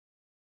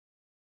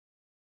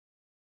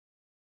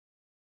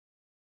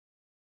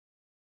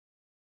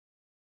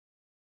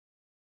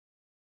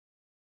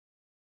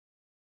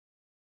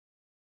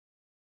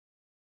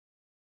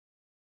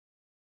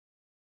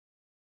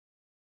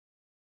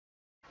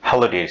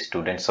Hello dear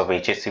students of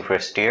HSC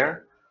first year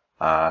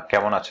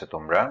কেমন আছো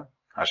তোমরা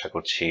আশা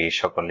করছি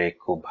সকলে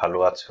খুব ভালো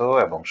আছো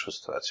এবং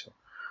সুস্থ আছো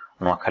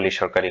নোয়াখালী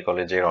সরকারি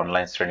কলেজের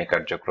অনলাইন শ্রেণী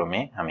কার্যক্রমে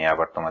আমি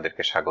আবার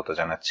তোমাদেরকে স্বাগত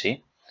জানাচ্ছি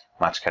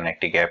মাঝখানে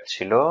একটি গ্যাপ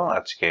ছিল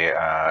আজকে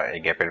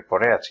এই গ্যাপের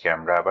পরে আজকে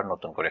আমরা আবার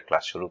নতুন করে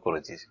ক্লাস শুরু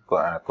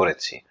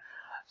করেছি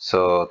সো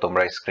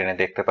তোমরা স্ক্রিনে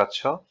দেখতে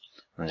পাচ্ছো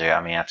যে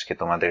আমি আজকে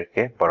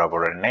তোমাদেরকে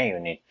বরাবরের ন্যায়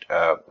ইউনিট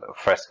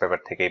ফার্স্ট পেপার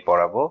থেকেই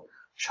পড়াবো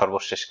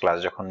সর্বশেষ ক্লাস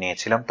যখন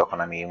নিয়েছিলাম তখন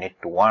আমি ইউনিট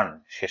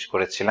 1 শেষ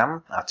করেছিলাম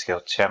আজকে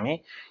হচ্ছে আমি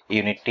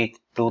ইউনিট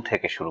 2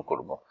 থেকে শুরু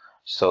করব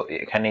সো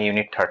এখানে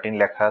ইউনিট 13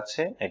 লেখা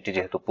আছে এটি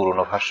যেহেতু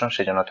পুরনো ভার্সন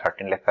সেজন্য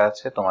 13 লেখা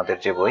আছে তোমাদের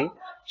যে বই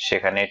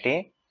সেখানে এটি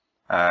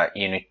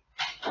ইউনিট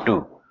 2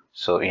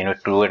 সো ইউনিট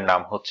 2 এর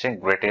নাম হচ্ছে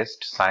গ্রেটেস্ট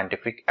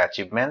সায়েন্টিফিক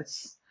অ্যাচিভমেন্টস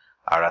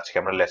আর আজকে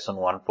আমরা লেসন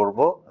 1 পড়ব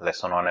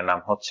লেসন 1 এর নাম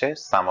হচ্ছে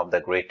সাম of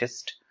the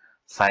greatest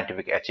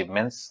scientific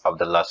achievements of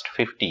the last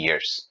 50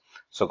 years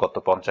so গত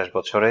 50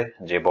 বছরে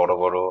যে বড়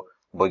বড়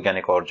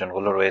বৈজ্ঞানিক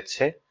অর্জনগুলো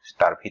রয়েছে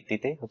তার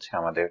ভিত্তিতে হচ্ছে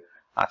আমাদের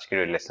আজকের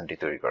এই লেসনটি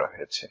তৈরি করা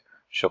হয়েছে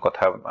সো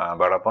কথা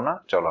বাড়াবো না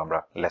চলো আমরা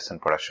লেসন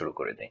পড়া শুরু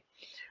করে দেই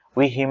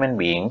We human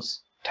beings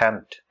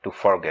tend to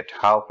forget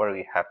how far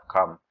we have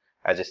come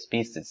as a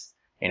species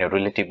in a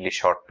relatively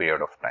short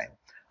period of time.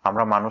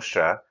 আমরা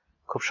মানুষরা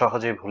খুব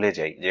সহজেই ভুলে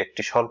যাই যে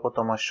একটি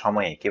স্বল্পতম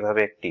সময়ে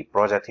কিভাবে একটি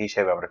প্রজাতি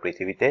হিসেবে আমরা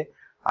পৃথিবীতে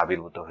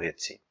আবির্ভূত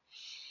হয়েছি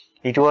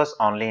It was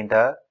only in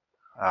the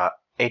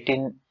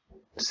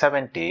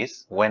 1870s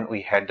when we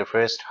had the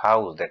first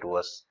house that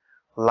was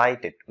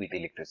lighted with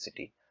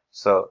electricity.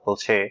 So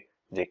বলছে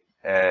যে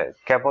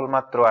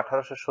কেবলমাত্র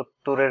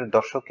 1870 এর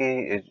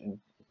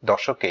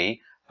দশকেই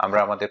আমরা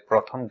আমাদের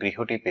প্রথম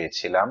গৃহটি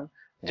পেয়েছিলাম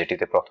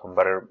যেটিতে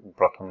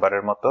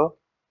প্রথমবারের মতো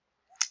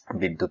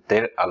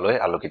বিদ্যুতের আলোয়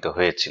আলোকিত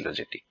হয়েছিল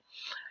যেটি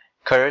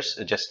Cars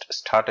just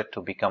started to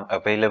become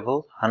available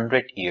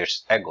 100 years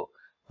ago.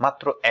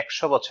 মাত্র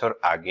 100 বছর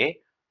আগে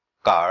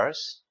cars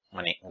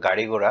মানে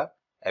গাড়ি ঘোড়া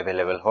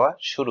অ্যাভেলেবল হওয়া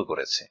শুরু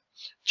করেছে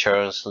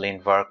Charles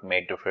লিন্ডবার্গ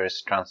made the first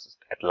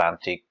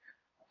transatlantic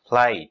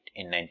flight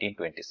in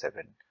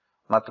 1927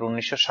 মাত্র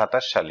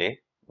 1927 সালে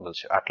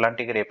বলছে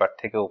আটলান্টিকের এপার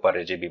থেকে ওপারে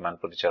যে বিমান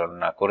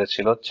পরিচালনা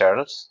করেছিল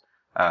চার্লস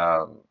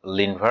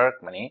লিন্ডবার্গ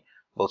মানে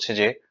বলছে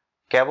যে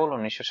কেবল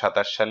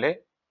 1927 সালে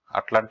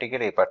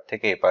আটলান্টিকের এপার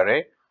থেকে এপারে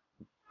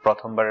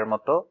প্রথমবারের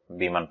মতো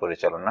বিমান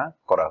পরিচালনা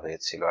করা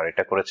হয়েছিল আর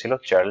এটা করেছিল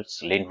চার্লস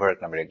লিন্ডবার্গ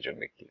নামের একজন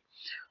ব্যক্তি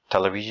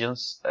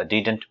Televisions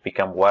didn't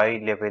become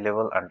widely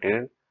available until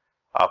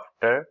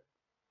after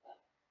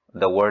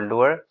the World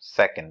War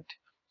II.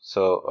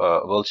 So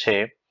বলছে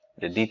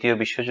যে দ্বিতীয়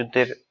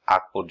বিশ্বযুদ্ধের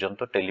আগ পর্যন্ত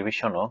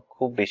টেলিভিশনও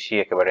খুব বেশি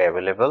একেবারে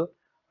অ্যাভেলেবল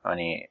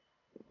মানে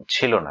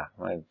ছিল না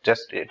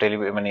জাস্ট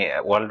মানে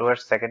ওয়ার্ল্ড ওয়ার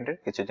সেকেন্ডের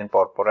কিছুদিন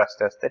পর পর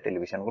আস্তে আস্তে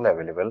টেলিভিশনগুলো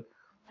অ্যাভেলেবল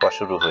হওয়া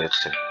শুরু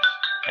হয়েছে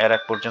এর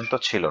আগ পর্যন্ত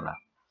ছিল না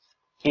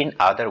In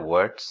other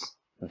words,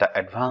 the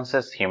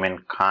advances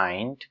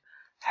humankind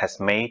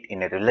has made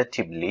in a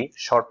relatively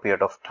short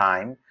period of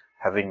time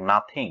having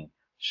nothing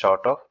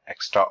short of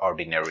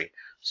extraordinary.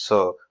 So,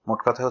 মোট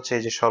কথা হচ্ছে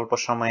এই যে স্বল্প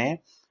সময়ে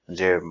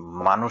যে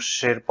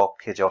মানুষের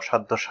পক্ষে যে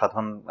অসাধ্য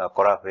সাধন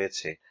করা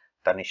হয়েছে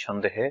তা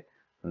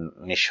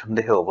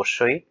নিঃসন্দেহে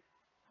অবশ্যই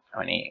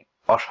মানে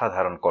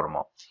অসাধারণ কর্ম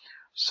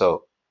So,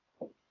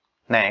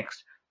 next,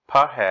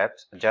 perhaps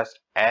just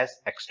as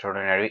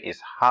extraordinary is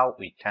how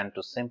we tend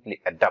to simply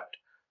adapt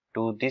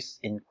to these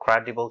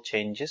incredible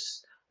changes,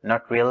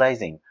 not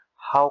realizing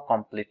how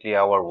completely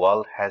our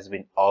world has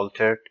been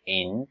altered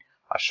in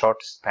a short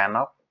span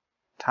of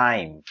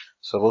time.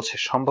 So বলছে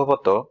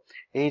সম্ভবত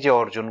এই যে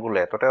অর্জনগুলো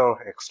এতটা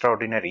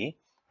extraordinary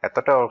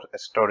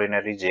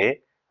যে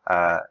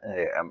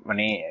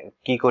মানে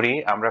কি করি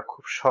আমরা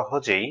খুব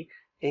সহজেই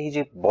এই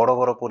যে বড়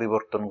বড়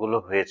পরিবর্তনগুলো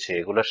হয়েছে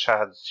এগুলোর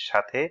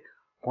সাথে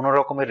কোন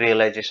রকমের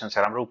রিয়েলাইজেশন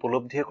ছাড়া আমরা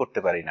উপলব্ধিও করতে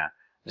পারি না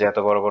যে এত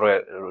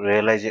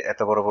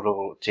বড় বড়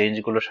চেঞ্জ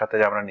গুলোর সাথে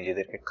আমরা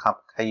নিজেদেরকে খাপ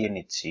খাইয়ে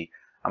নিচ্ছি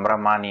আমরা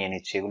মানিয়ে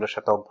নিচ্ছি এগুলোর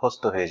সাথে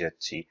অভ্যস্ত হয়ে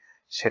যাচ্ছি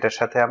সেটার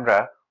সাথে আমরা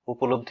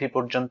উপলব্ধি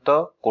পর্যন্ত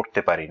করতে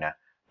পারি না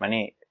মানে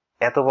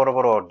এত বড়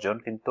বড় অর্জন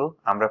কিন্তু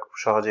আমরা খুব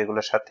সহজে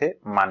এগুলোর সাথে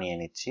মানিয়ে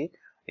নিচ্ছি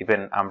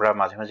ইভেন আমরা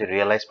মাঝে মাঝে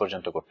রিয়েলাইজ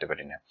পর্যন্ত করতে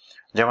পারি না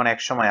যেমন এক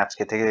সময়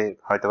আজকে থেকে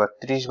হয়তোবা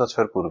 30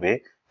 বছর পূর্বে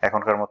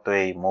এখনকার মতো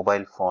এই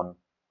মোবাইল ফোন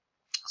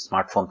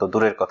স্মার্টফোন তো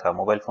দূরের কথা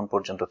মোবাইল ফোন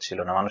পর্যন্ত ছিল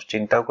না মানুষ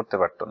চিন্তাও করতে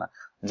পারতো না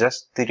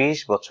জাস্ট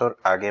 30 বছর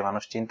আগে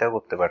মানুষ চিন্তাও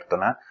করতে পারতো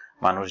না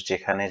মানুষ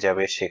যেখানে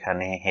যাবে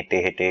সেখানে হেঁটে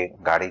হেঁটে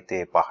গাড়িতে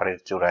পাহাড়ের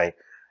চূড়ায়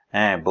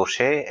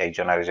বসে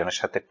একজন আরেকজনের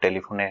সাথে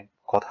টেলিফোনে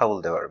কথা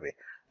বলতে পারবে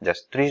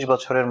জাস্ট 30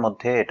 বছরের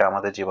মধ্যে এটা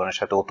আমাদের জীবনের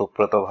সাথে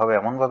ওতপ্রোতভাবে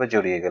এমন ভাবে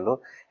জড়িয়ে গেল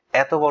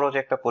এত বড় যে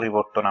একটা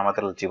পরিবর্তন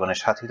আমাদের জীবনে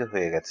সাথিত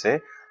হয়ে গেছে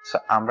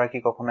আমরা কি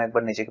কখনো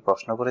একবার নিজেকে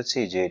প্রশ্ন করেছি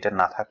যে এটা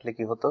না থাকলে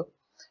কি হতো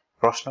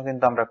প্রশ্ন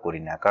কিন্তু আমরা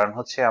করি না কারণ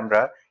হচ্ছে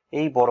আমরা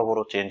এই বড় বড়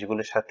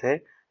চেঞ্জগুলোর সাথে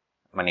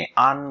মানে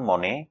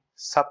আনমনে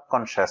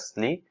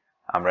সাবকনশিয়াসলি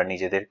আমরা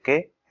নিজেদেরকে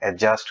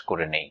অ্যাডজাস্ট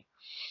করে নেই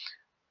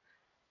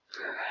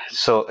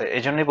সো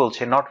এজন্যই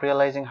বলছে not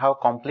realising how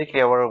completely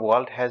our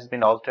world has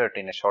been altered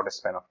in a short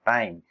span of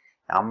time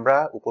আমরা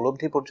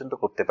উপলব্ধি পর্যন্ত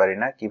করতে পারি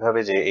না কিভাবে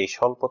যে এই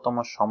স্বল্পতম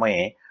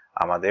সময়ে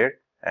আমাদের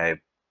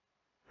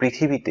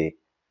পৃথিবীতে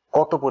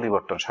কত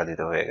পরিবর্তন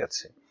সাধিত হয়ে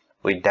গেছে।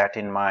 With that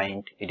in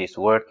mind, it is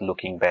worth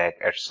looking back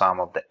at some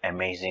of the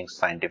amazing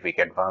scientific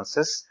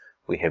advances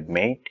we have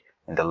made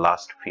in the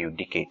last few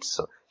decades.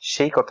 So,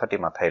 সেই কথাটি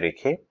মাথায়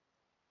রেখে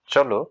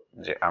চলো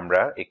যে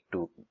আমরা একটু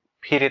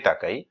ফিরে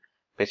তাকাই,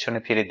 পেছনে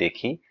ফিরে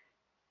দেখি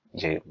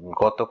যে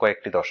গত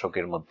কয়েকটি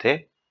দশকের মধ্যে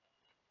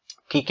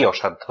কি কি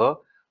অসাধ্য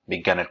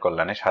বিজ্ঞানের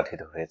কল্যাণে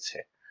সাধিত হয়েছে।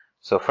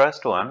 সো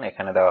ফার্স্ট ওয়ান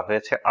এখানে দেওয়া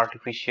হয়েছে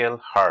আর্টিফিশিয়াল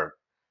হার্ট,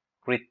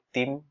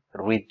 কৃত্রিম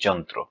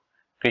হৃদযন্ত্র।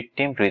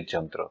 কৃত্রিম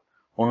হৃদযন্ত্র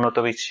উন্নত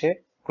বিশ্বে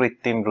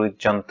কৃত্রিম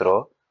হৃদযন্ত্র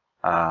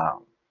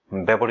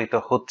ব্যবহৃত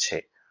হচ্ছে।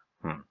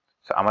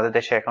 আমাদের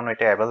দেশে এখন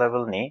এটা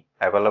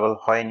অ্যাভেলেবল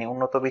হয়নি,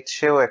 উন্নত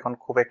বিশ্বেও এখন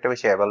খুব একটা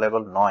বেশি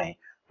অ্যাভেলেবল নয়,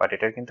 বাট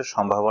এটার কিন্তু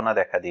সম্ভাবনা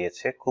দেখা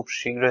দিয়েছে। খুব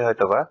শীঘ্রই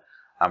হয়তোবা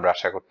আমরা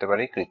আশা করতে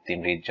পারি কৃত্রিম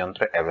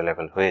হৃদযন্ত্র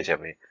অ্যাভেলেবল হয়ে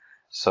যাবে।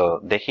 সো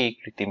দেখি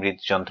কৃত্রিম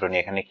হৃদযন্ত্র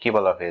নিয়ে এখানে কি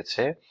বলা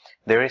হয়েছে।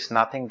 There is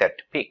nothing that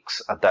piques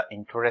the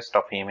interest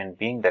of human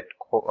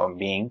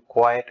being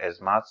quite as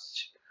much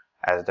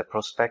as the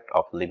prospect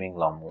of living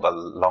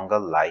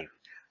longer life.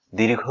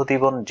 দীর্ঘ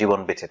জীবন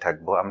বেঁচে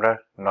থাকবো। আমরা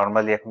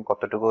নর্মালি এখন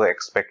কতটুকু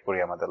এক্সপেক্ট করি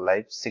আমাদের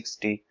লাইফ?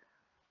 60,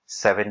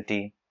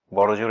 70,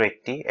 বড় জোর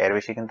 80, এর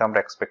বেশি কিন্তু আমরা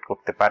এক্সপেক্ট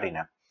করতে পারি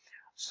না।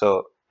 সো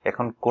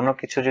এখন কোনো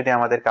কিছু যদি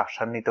আমাদেরকে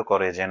আশান্বিত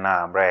করে যে না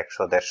আমরা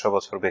 100-150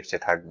 বছর বেঁচে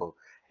থাকবো,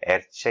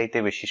 এর চাইতে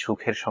বেশি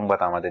সুখের সংবাদ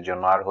আমাদের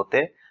জন্য আর হতে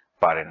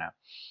পারে না।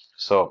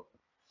 So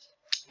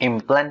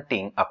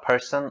implanting a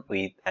person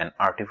with an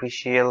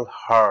artificial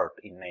heart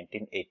in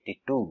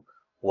 1982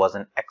 was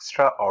an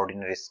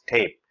extraordinary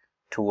step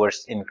towards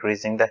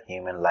increasing the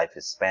human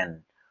lifespan.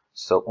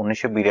 So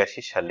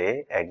 1982 সালে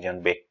একজন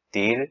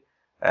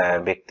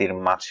ব্যক্তির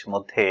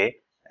মধ্যে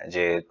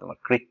যে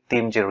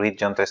কৃত্রিম যে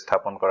হৃদযন্ত্র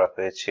স্থাপন করা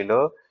হয়েছিল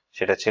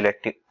সেটা ছিল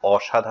একটি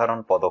অসাধারণ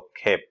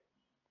পদক্ষেপ।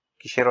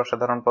 কিসের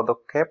অসাধারণ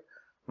পদক্ষেপ?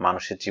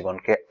 মানুষের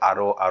জীবনকে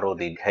আরো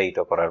দীর্ঘায়িত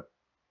করার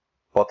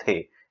পথে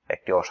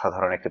একটি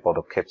অসাধারণ একটি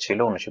পদক্ষেপ ছিল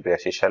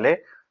 1982 সালে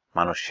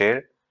মানুষের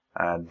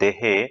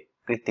দেহে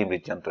কৃত্রিম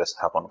হৃদযন্ত্র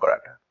স্থাপন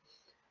করাটা।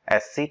 A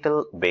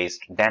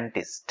Seattle-based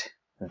dentist,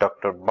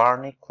 Dr.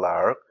 Barney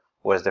Clark,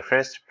 was the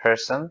first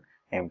person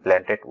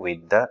implanted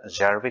with the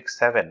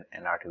Jarvik-7,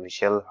 an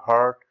artificial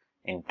heart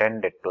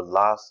intended to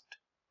last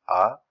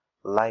a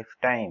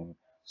lifetime.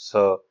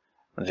 So,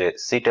 যে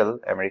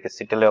আমেরিকার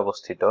সিটেলে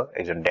অবস্থিত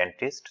একজন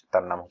ডেন্টিস্ট,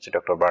 তার নাম হচ্ছে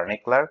ডক্টর বার্নি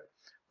ক্লার্ক।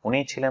 উনি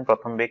ছিলেন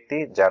প্রথম ব্যক্তি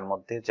যার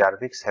মধ্যে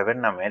Jarvik-7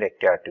 নামের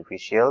একটি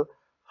আর্টিফিশিয়াল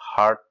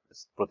হার্ট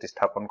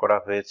প্রতিস্থাপন করা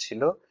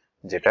হয়েছিল,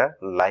 যেটা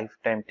লাইফ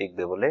টাইম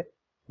টিকবে বলে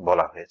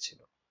বলা হয়েছিল।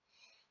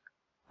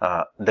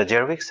 The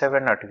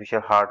Jarvik-7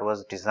 artificial heart was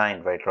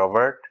designed by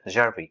Robert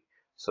Jarvik.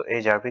 So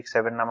এই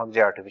Jarvik-7 নামক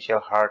যে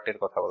আর্টিফিশিয়াল হার্টের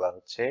কথা বলা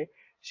হচ্ছে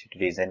সেটি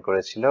ডিজাইন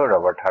করেছিল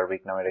রবার্ট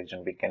হার্ভিক নামের একজন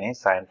বিজ্ঞানী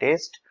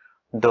scientist.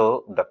 Though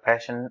the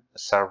patient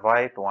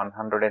survived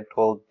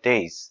 112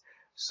 days.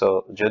 So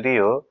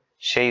যদিও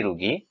সেই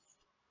রোগী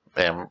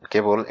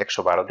কেবল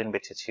 112 দিন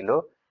বেঁচে ছিল,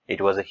 it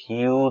was a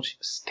huge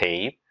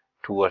step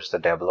towards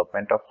the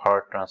development of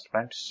heart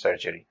transplant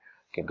surgery.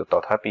 কিন্তু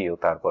তথাপিও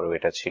তারপরেও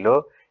এটা ছিল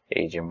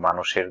এই যে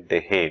মানুষের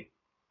দেহে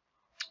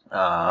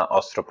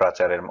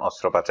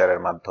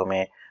অস্ত্রোপচারের মাধ্যমে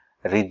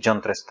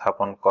হৃদযন্ত্র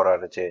স্থাপন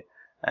করার যে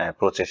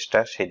প্রচেষ্টা,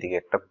 সেদিকে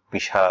একটা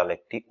বিশাল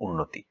একটি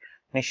উন্নতি।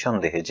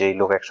 নিঃসন্দেহে যেই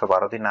লোক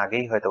 112 দিন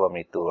আগেই হয়তো বা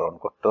মৃত্যুবরণ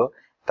করত,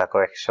 তাকে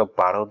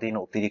 112 দিন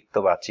অতিরিক্ত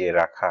বাঁচিয়ে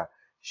রাখা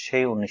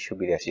সেই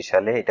 1982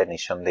 সালে, এটা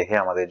নিঃসন্দেহে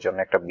আমাদের জন্য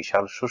একটা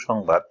বিশাল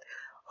সুসংবাদ।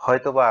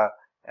 হয়তোবা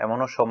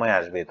এমনও সময়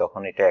আসবে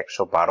তখন এটা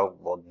 112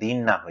 দিন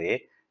না হয়ে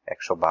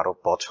 112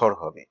 বছর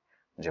হবে,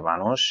 যে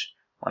মানুষ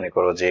মনে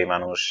করো যে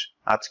মানুষ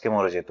আজকে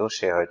মরে যেত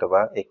সে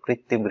হয়তোবা এই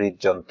কৃত্রিম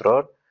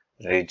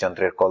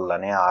হৃদযন্ত্রের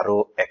কল্যাণে আরো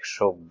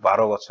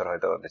 112 বছর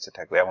হয়তো বেঁচে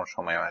থাকবে, এমন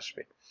সময়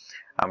আসবে।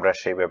 আমরা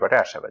সেই ব্যাপারে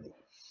আশাবাদী।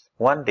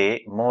 One day,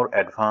 more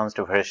advanced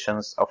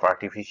versions of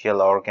artificial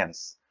organs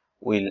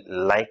will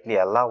likely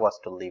allow us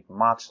to live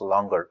much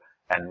longer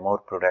and more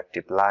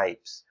productive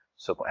lives.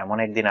 So এমন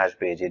একদিন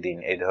আসবে যেদিন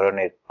এই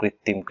ধরনের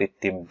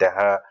কৃত্রিম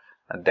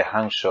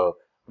দেহাংশ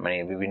মানে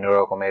বিভিন্ন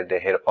রকমের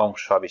দেহের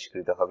অংশ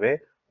আবিষ্কৃত হবে,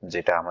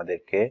 যেটা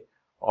আমাদেরকে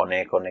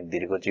অনেক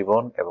দীর্ঘ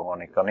জীবন এবং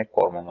অনেক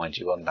কর্মময়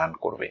জীবন দান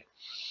করবে।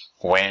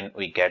 When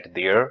we get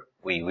there,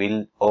 we will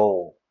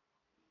owe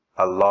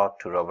a lot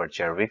to Robert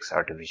Jarvik's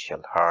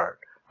artificial heart.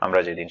 আমরা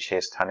যেদিন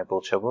সেই স্থানে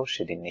পৌঁছাবো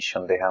সেদিন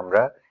নিঃসন্দেহে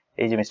আমরা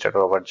এই যে মিস্টার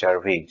রবার্ট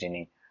জার্ভিক,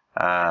 যিনি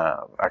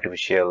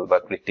আর্টিফিশিয়াল বা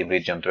কৃত্রিম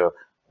হৃদযন্ত্র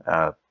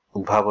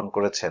উদ্ভাবন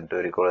করেছেন,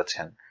 তৈরি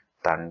করেছেন,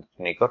 তার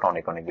নিকট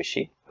অনেক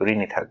বেশি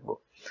ঋণী থাকবো।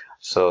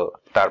 সো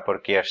তারপর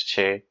কি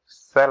আসছে?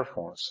 Sell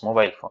phones,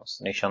 mobile phones.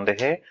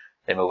 নিঃসন্দেহে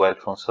এই মোবাইল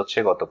ফোনস হচ্ছে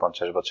গত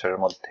 50 বছরের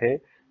মধ্যে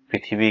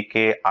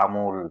পৃথিবীকে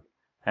আমূল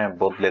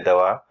বদলে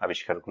দেওয়া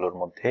আবিষ্কারগুলোর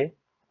মধ্যে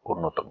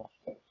অন্যতম।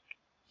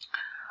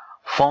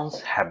 Phones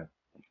have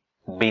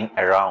been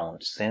around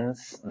since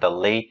the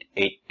late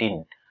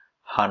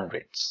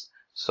 1800s.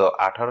 So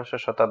 1800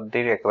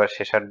 শতাব্দীর একেবারে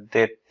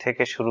শেষার্ধের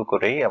থেকে শুরু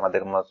করেই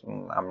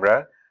আমরা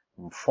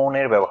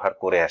ফোনের ব্যবহার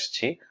করে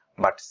আসছি,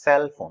 but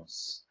cell phones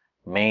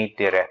made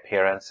their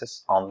appearances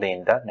only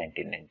in the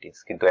 1990s.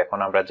 কিন্তু এখন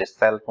আমরা যে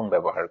সেল ফোন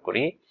ব্যবহার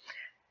করি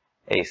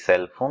এই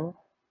সেলফোন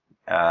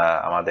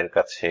আমাদের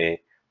কাছে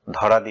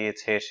ধরা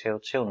দিয়েছে সে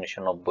হচ্ছে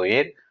 1990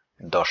 এর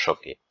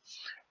দশকে।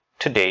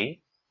 Today,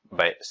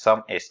 by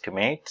some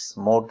estimates,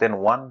 more than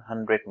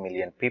 100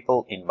 million people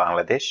in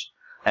Bangladesh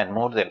and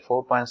more than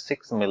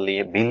 4.6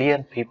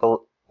 billion people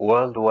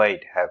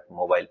worldwide have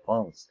mobile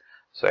phones.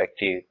 So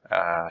একটি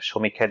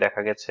সমীক্ষায়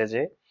দেখা গেছে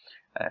যে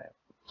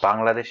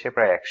বাংলাদেশে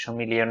প্রায় 100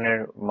 মিলিয়নের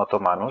মতো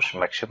মানুষ,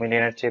 100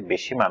 মিলিয়নের চেয়ে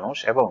বেশি মানুষ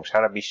এবং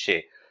সারা বিশ্বে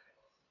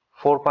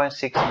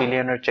 4.6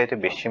 বিলিয়নের চাইতে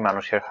বেশি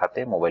মানুষের হাতে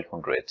মোবাইল ফোন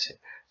রয়েছে।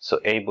 সো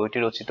এই বইটি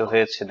রচিত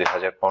হয়েছে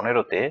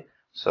 2015-তে।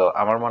 সো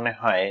আমার মনে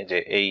হয় যে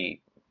এই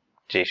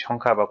যে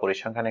সংখ্যা বা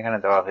পরিসংখ্যান এখানে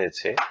দেওয়া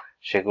হয়েছে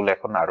সেগুলো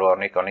এখন আরো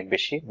অনেক অনেক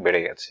বেশি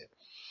বেড়ে গেছে।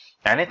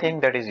 Anything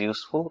that is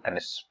useful and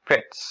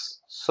spreads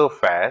so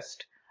fast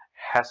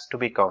has to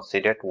be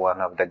considered one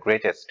of the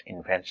greatest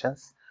inventions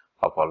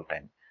of all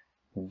time.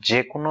 যে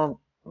কোনো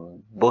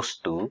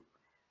বস্তু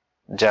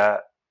যা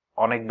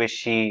অনেক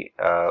বেশি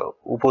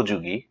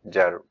উপযোগী,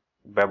 যার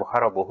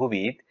ব্যবহার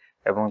বহুবিধ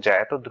এবং যা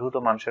এত দ্রুত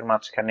মানুষের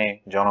মাঝখানে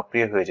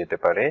জনপ্রিয় হয়ে যেতে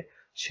পারে,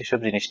 সেসব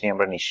জিনিস নিয়ে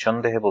আমরা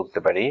নিঃসন্দেহে বলতে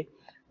পারি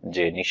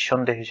যে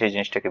নিঃসন্দেহে সেই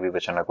জিনিসটাকে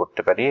বিবেচনা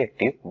করতে পারি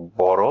একটি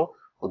বড়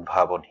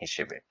উদ্ভাবন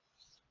হিসেবে।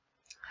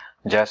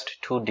 জাস্ট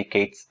 2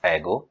 decades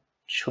ago,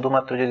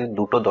 শুধুমাত্র যদি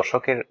 2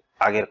 দশকের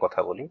আগের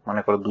কথা বলি,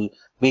 মনে করো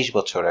 20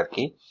 বছর আর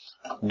কি,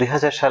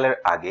 2000 সালের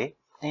আগে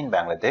in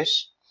Bangladesh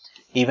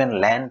even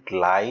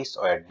landlines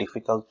were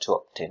difficult to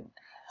obtain.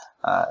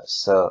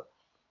 So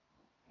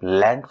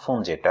land phone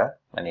যেটা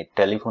মানে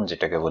টেলিফোন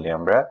যেটাকে বলি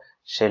আমরা,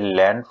 সেই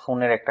ল্যান্ড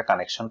ফোনের একটা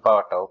কানেকশন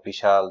পাওয়াটাও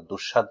বিশাল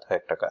দুঃসাধ্য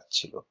একটা কাজ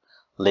ছিল।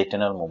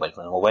 লেটেনাল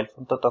মোবাইল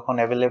ফোন তো তখন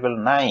অ্যাভেলেবেল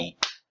নাই।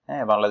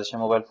 হ্যাঁ, বাংলাদেশে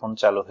মোবাইল ফোন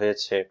চালু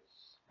হয়েছে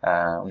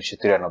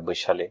 1993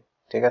 সালে,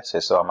 ঠিক আছে।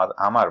 সো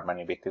আমার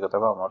মানে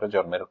ব্যক্তিগতভাবে আমার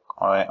জন্মের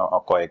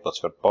কয়েক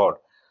বছর পর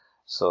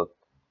সো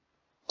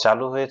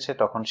চালু হয়েছে,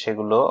 তখন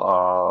সেগুলো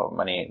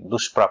মানে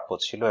দুষ্প্রাপ্য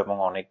ছিল এবং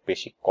অনেক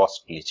বেশি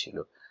কস্টলি ছিল।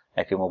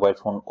 একটি মোবাইল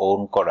ফোন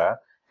ওন করা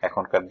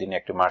এখনকার দিনে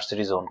একটি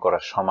মার্সিডিজ ওন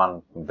করার সমান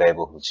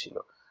ব্যয়বহুল ছিল,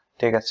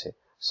 ঠিক আছে।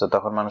 সো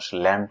তখন মানুষ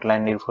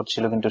ল্যান্ডলাইন নির্ভর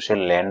ছিল, কিন্তু সেই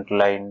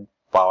ল্যান্ডলাইন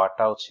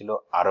পাওয়াটাও ছিল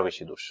আরো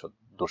বেশি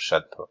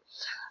দুঃসাধ্য।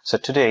 So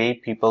today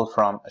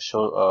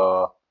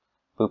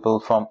people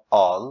from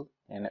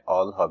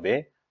all হবে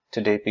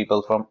today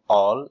people from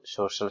all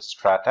social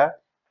strata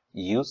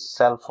use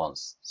cell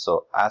phones. So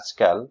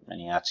আজকাল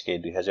মানে আজকে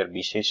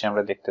 2020 এসে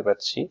আমরা দেখতে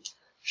পাচ্ছি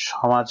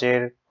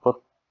সমাজের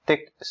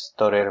প্রত্যেক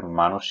স্তরের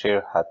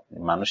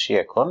মানুষই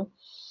এখন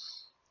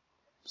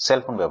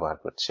সেলফোন ব্যবহার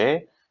করছে,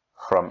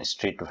 from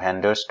street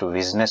vendors to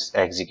business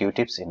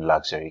executives in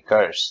luxury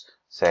cars.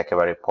 সে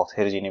একেবারে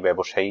পথের যিনি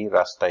ব্যবসায়ী,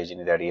 রাস্তায়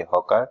যিনি দাঁড়িয়ে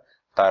হকার,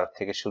 তার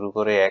থেকে শুরু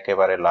করে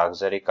একেবারে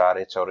লাক্সারি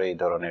কারে চড়ে এই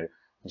ধরনের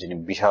যিনি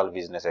বিশাল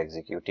বিজনেস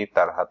এক্সিকিউটিভ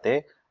তার হাতে,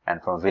 and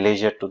from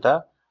villager to the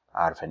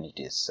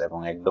urbanities, এবং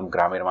একদম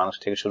গ্রামের মানুষ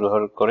থেকে শুরু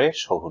করে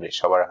শহুরে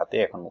সবার হাতে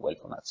এখন মোবাইল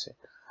ফোন আছে।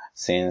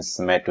 Since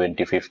May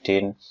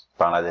 2015,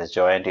 Bangladesh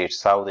joined its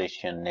South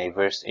Asian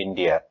neighbors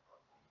India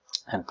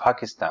and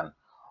Pakistan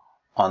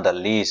on the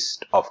list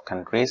of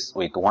countries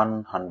with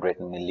 100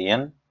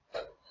 million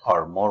or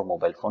more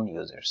mobile phone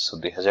users. So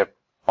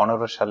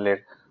 2015 সালের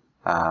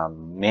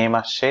মে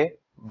মাসে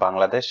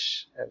বাংলাদেশ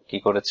কি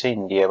করেছে,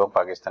 ইন্ডিয়া এবং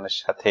পাকিস্তানের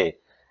সাথে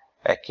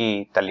একই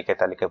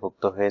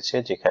তালিকাভুক্ত হয়েছে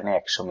যেখানে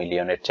 100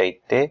 মিলিয়নের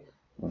চাইতে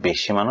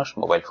বেশি মানুষ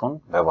মোবাইল ফোন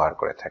ব্যবহার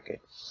করে থাকে।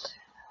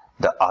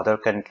 The other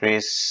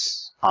countries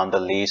on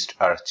the list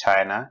are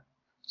China.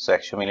 So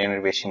 100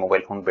 মিলিয়নের বেশি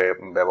মোবাইল ফোন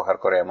ব্যবহার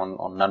করে এমন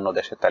অন্যান্য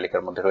দেশের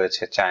তালিকার মধ্যে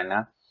রয়েছে China,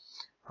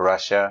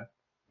 Russia,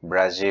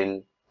 Brazil,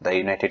 the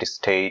United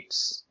States,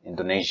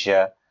 Indonesia,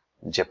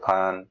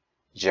 Japan,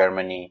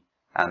 Germany,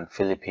 and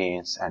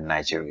Philippines and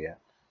Nigeria.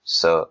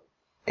 So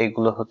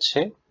এগুলো হচ্ছে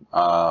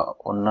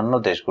অন্যান্য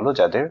দেশগুলো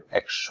যাদের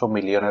 100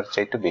 মিলিয়নের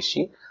চাইতে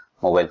বেশি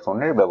মোবাইল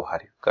ফোনের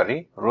ব্যবহারকারী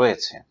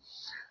রয়েছে।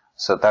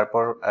 সো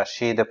তারপর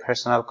আসি the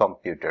personal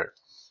computer.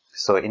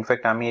 So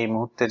in fact আমি এই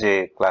মুহূর্তে যে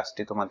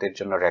ক্লাসটি তোমাদের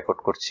জন্য রেকর্ড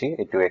করছি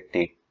এটিও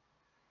একটি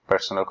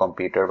পার্সোনাল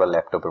কম্পিউটার বা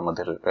ল্যাপটপের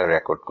মধ্যে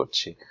রেকর্ড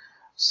করছি।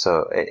 সো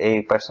এই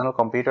পার্সোনাল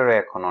কম্পিউটার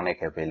এখন অনেক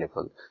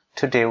available.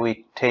 Today we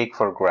take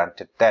for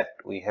granted that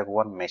we have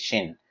one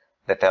machine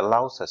that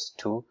allows us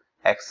to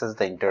access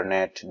the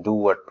internet, do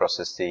word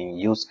processing,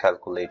 use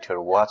calculator,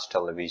 watch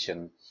television,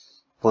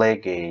 play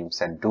games,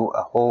 and do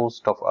a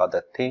host of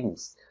other things.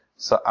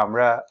 So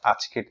আমরা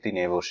আজকের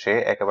দিনে বসে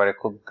একেবারে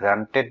খুব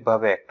granted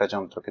ভাবে একটা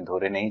যন্ত্রকে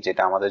ধরে নেই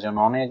যেটা আমাদের জন্য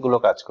অনেকগুলো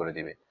কাজ করে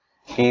দিবে।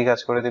 কি কাজ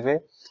করে দিবে?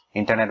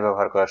 ইন্টারনেট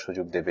ব্যবহার করার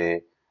সুযোগ দেবে,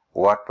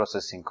 ওয়ার্ড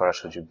প্রসেসিং করার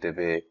সুযোগ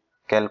দেবে,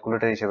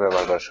 ক্যালকুলেটর হিসেবে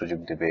ব্যবহার করার সুযোগ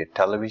দিবে,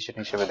 টেলিভিশন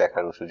হিসেবে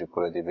দেখার সুযোগ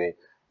করে দিবে,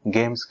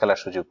 গেমস খেলার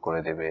সুযোগ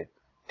করে দেবে,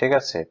 ঠিক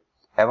আছে,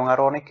 এবং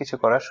আরো অনেক কিছু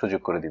করার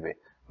সুযোগ করে দিবে।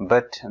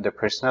 But the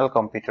personal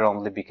computer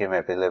only became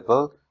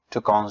available to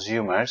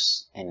consumers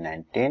in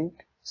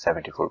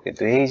 1974.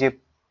 কিন্তু এই যে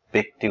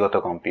ব্যক্তিগত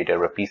কম্পিউটার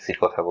বা পিসির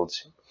কথা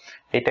বলছি,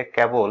 এটা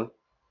কেবল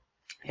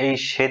এই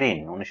সেদিন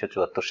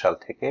 1974 সাল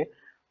থেকে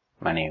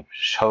মানে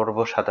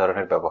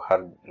সর্বসাধারণের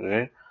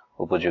ব্যবহারের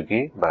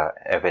উপযোগী বা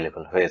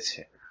অ্যাভেলেবল হয়েছে।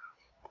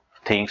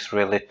 Things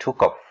really took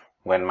off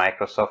when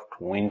Microsoft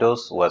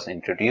Windows was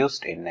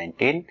introduced in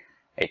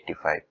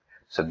 1985.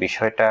 So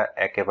বিষয়টা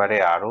একেবারে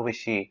আরো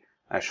বেশি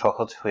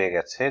সহজ হয়ে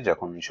গেছে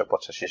যখন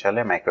 1985 সালে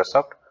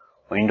মাইক্রোসফট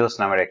উইন্ডোজ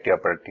নামের একটি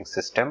অপারেটিং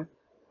সিস্টেম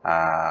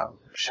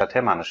সাথে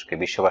মানুষকে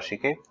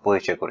বিশ্ববাসীকে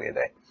পরিচয় করিয়ে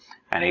দেয়।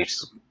 And it's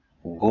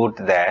good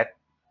that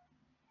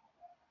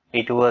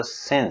it was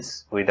since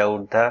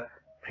without the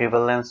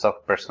prevalence of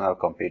personal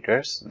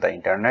computers, the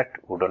internet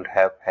wouldn't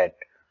have had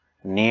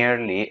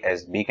nearly as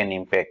big an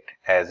impact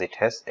as it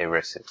has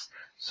ever since.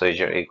 So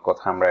এই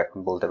কথা আমরা এখন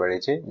বলতে পারি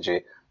যে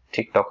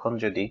ঠিক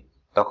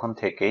তখন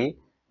থেকেই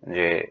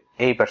যে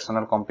এই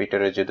পার্সোনাল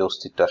কম্পিউটারের যদি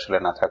অস্তিত্ব আসলে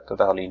না থাকতো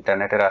তাহলে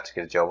ইন্টারনেটের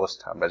আজকের যে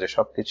অবস্থা, আমরা যে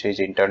সবকিছু এই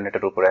যে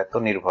ইন্টারনেটের উপর এত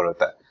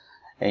নির্ভরতা,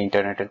 এই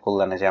ইন্টারনেটের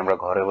কল্যাণে যে আমরা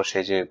ঘরে বসে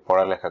যে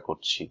পড়ালেখা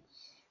করছি,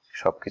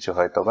 সবকিছু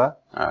হয়তোবা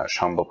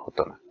সম্ভব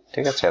হতো না।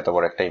 ঠিক আছে, এত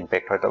বড় একটা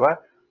ইম্প্যাক্ট হয়তোবা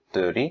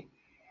তৈরি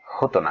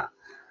হতো না।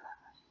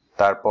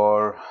 তারপর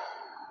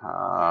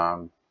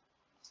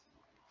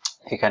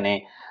এখানে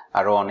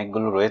আরো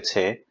অনেকগুলো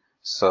রয়েছে।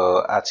 সো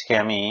আজকে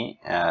আমি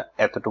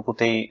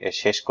এতটুকুতেই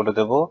শেষ করে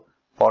দেব।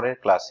 পরের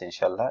ক্লাসে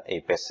ইনশাআল্লাহ এই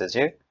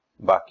প্যাসেজের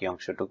বাকি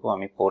অংশটুকু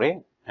আমি পড়ে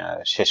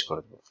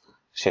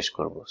শেষ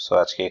করব। সো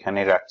আজকে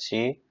এখানে রাখছি।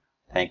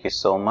 Thank you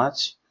so much.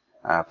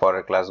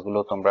 পরের ক্লাসগুলো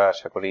তোমরা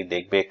আশা করি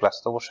দেখবে। ক্লাস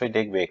তো অবশ্যই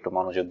দেখবে, একটু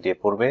মনোযোগ দিয়ে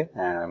পড়বে।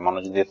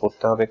 মনোযোগ দিয়ে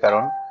পড়তে হবে,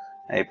 কারণ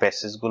এই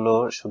প্যাসেজগুলো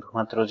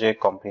শুধুমাত্র যে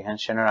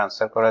কম্প্রিহেনশনের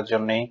আনসার করার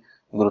জন্যই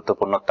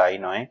গুরুত্বপূর্ণ তাই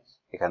নয়।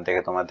 এখান থেকে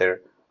তোমাদের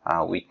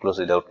উইথ ক্লোজ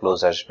উইদাউট ক্লোজ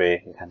আসবে,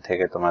 এখান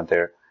থেকে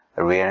তোমাদের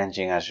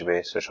রিঅ্যারেঞ্জিং আসবে।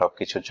 সো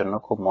সবকিছুর জন্য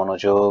খুব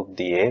মনোযোগ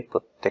দিয়ে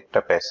প্রত্যেকটা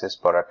প্যাসেজ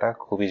পড়াটা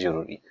খুবই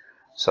জরুরি।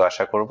 সো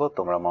আশা করব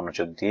তোমরা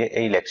মনোযোগ দিয়ে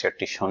এই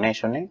লেকচারটি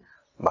শুনে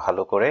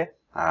ভালো করে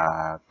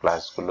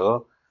ক্লাসগুলো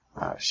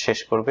শেষ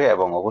করবে,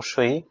 এবং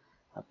অবশ্যই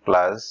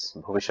ক্লাস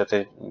ভবিষ্যতে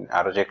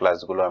আরো যে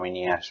ক্লাসগুলো আমি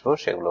নিয়ে আসবো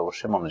সেগুলো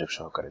অবশ্যই মনোযোগ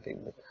সহকারে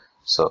দেখবে।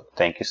 So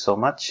thank you so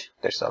much.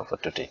 That's all for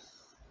today.